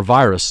or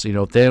virus,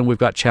 then we've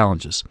got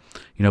challenges.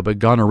 But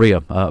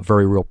gonorrhea, a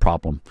very real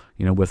problem.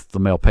 With the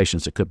male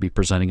patients that could be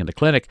presenting in the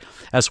clinic,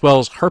 as well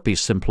as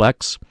herpes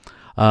simplex.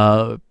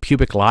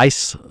 Pubic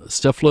lice,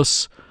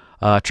 syphilis,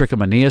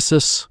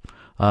 trichomoniasis.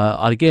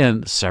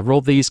 Again, several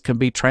of these can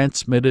be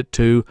transmitted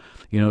to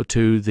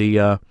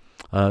the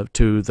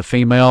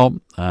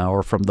female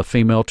or from the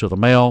female to the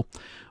male.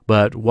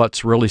 But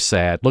what's really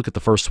sad, look at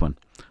the first one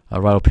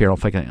right up here.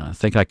 I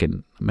think I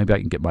can, maybe I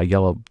can get my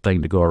yellow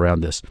thing to go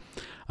around this.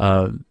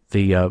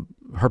 The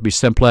herpes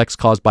simplex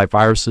caused by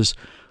viruses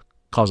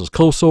causes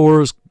cold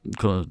sores,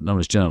 known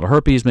as genital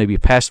herpes, may be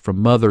passed from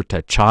mother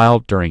to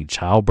child during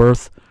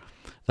childbirth.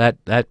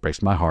 That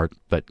breaks my heart,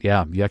 but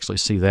yeah, you actually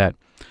see that.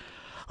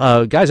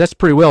 Guys, that's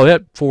pretty well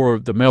it for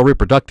the male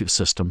reproductive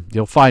system.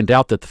 You'll find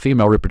out that the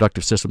female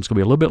reproductive system is going to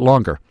be a little bit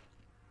longer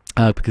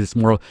because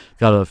it's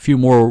got a few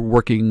more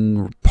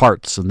working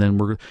parts, and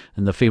then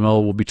the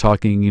female will be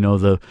talking,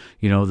 the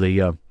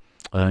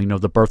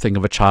birthing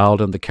of a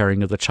child and the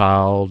carrying of the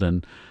child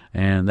and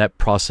that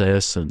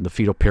process and the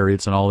fetal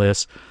periods and all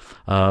this,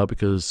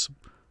 because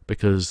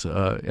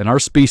in our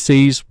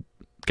species,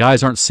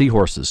 guys aren't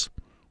seahorses.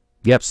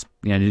 Yep,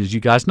 and as you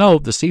guys know,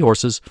 the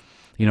seahorses,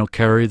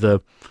 carry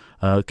the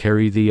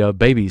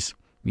babies.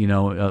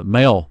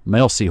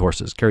 Male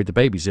seahorses carry the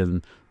babies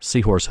in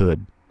seahorse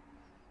hood.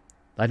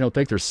 I don't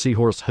think there's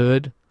seahorse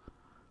hood,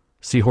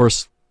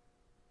 seahorse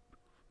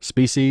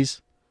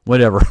species,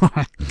 whatever.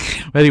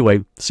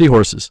 Anyway,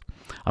 seahorses.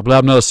 I believe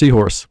I'm not a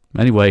seahorse.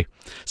 Anyway,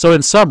 so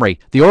in summary,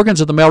 the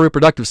organs of the male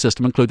reproductive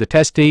system include the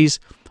testes.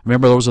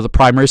 Remember, those are the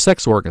primary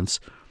sex organs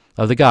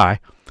of the guy,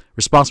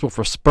 responsible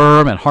for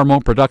sperm and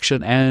hormone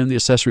production, and the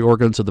accessory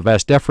organs of the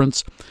vas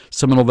deferens,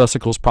 seminal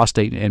vesicles,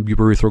 prostate, and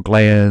urethral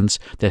glands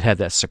that have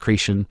that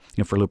secretion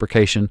for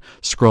lubrication,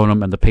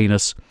 scrotum, and the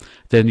penis.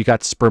 Then you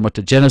got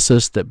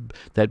spermatogenesis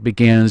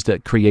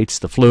that creates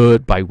the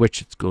fluid by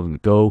which it's going to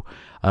go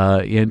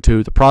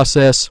into the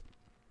process.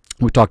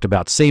 We talked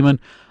about semen.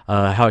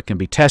 how it can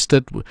be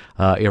tested,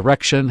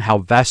 erection, how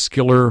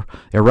vascular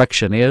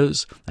erection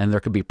is, and there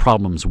could be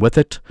problems with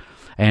it,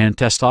 and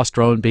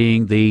testosterone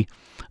being the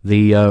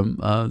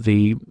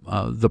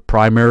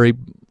primary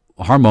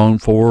hormone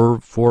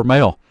for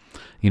male.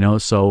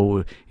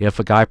 So if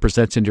a guy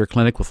presents into your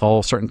clinic with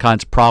all certain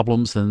kinds of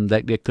problems, then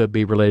that it could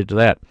be related to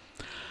that.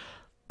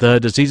 The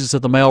diseases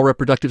of the male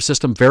reproductive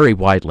system vary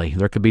widely.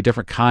 There could be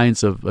different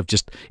kinds of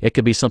it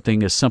could be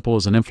something as simple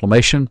as an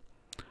inflammation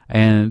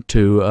and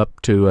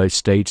up to a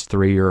stage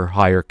 3 or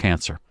higher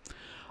cancer.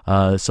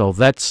 So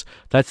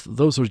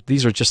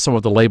these are just some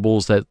of the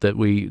labels that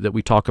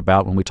we talk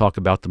about when we talk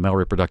about the male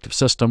reproductive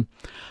system.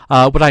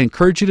 What I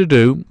encourage you to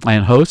do,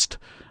 and host,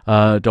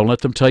 don't let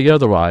them tell you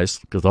otherwise,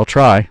 because they'll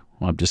try.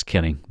 Well, I'm just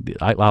kidding.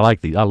 I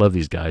like these. I love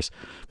these guys.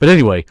 But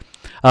anyway,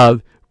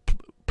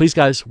 please,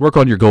 guys, work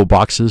on your goal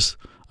boxes.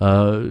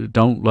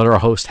 Don't let our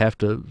host have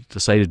to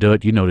say to do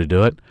it. You know to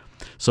do it.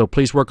 So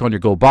please work on your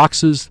goal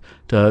boxes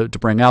to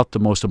bring out the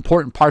most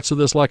important parts of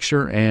this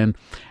lecture, and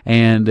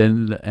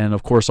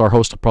of course our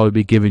host will probably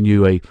be giving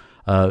you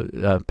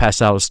a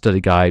pass out a study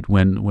guide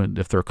when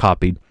if they're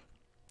copied,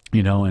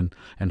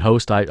 and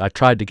host, I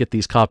tried to get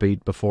these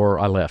copied before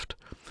I left.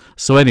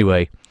 So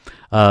anyway,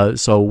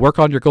 so work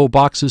on your goal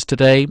boxes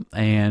today,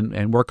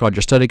 and work on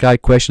your study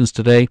guide questions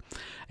today,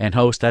 and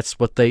host, that's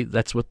what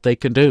they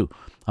can do.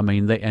 I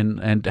mean,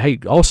 and hey,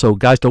 also,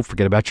 guys, don't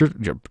forget about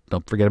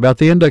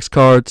the index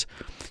cards.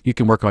 You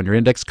can work on your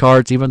index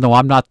cards, even though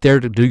I'm not there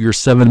to do your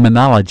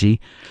seminminology.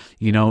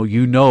 You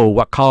know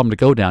what column to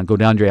go down. Go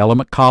down your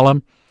element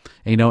column,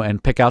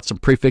 and pick out some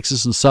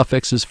prefixes and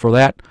suffixes for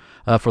that,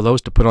 for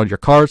those to put on your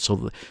cards.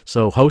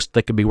 So host,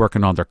 they could be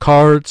working on their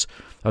cards,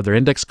 or their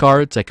index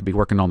cards. They could be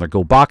working on their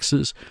goal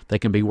boxes. They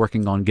can be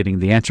working on getting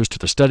the answers to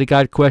the study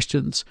guide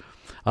questions.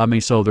 I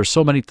mean, so there's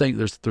so many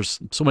things. There's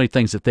so many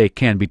things that they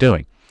can be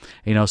doing.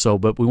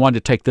 But we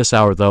wanted to take this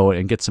hour, though,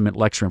 and get some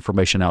lecture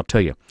information out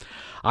to you.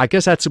 I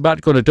guess that's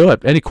about going to do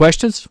it. Any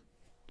questions?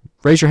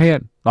 Raise your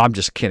hand. No, I'm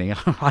just kidding.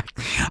 I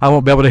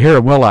won't be able to hear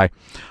them, will I?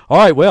 All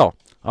right, well,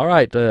 all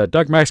right.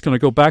 Doug Mack's going to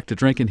go back to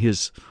drinking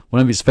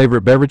one of his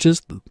favorite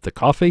beverages, the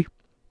coffee.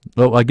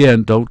 Oh,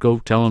 again, don't go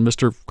telling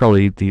Mr.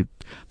 Crowley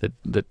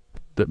that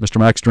Mr.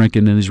 Mack's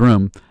drinking in his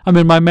room. I'm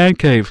in my man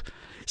cave,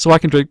 so I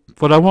can drink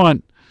what I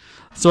want.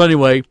 So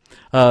anyway,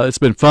 it's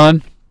been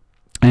fun.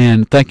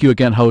 And thank you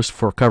again, host,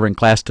 for covering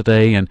class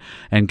today.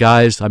 And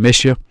guys, I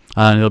miss you.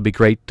 And it'll be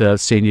great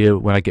seeing you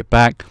when I get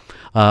back.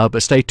 But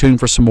stay tuned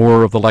for some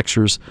more of the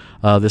lectures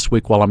this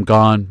week while I'm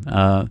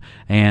gone.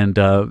 And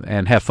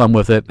have fun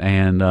with it.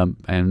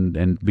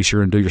 And be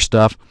sure and do your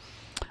stuff.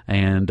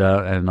 And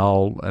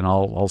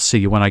I'll see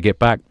you when I get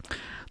back.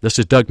 This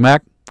is Doug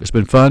Mack. It's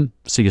been fun.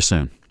 See you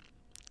soon.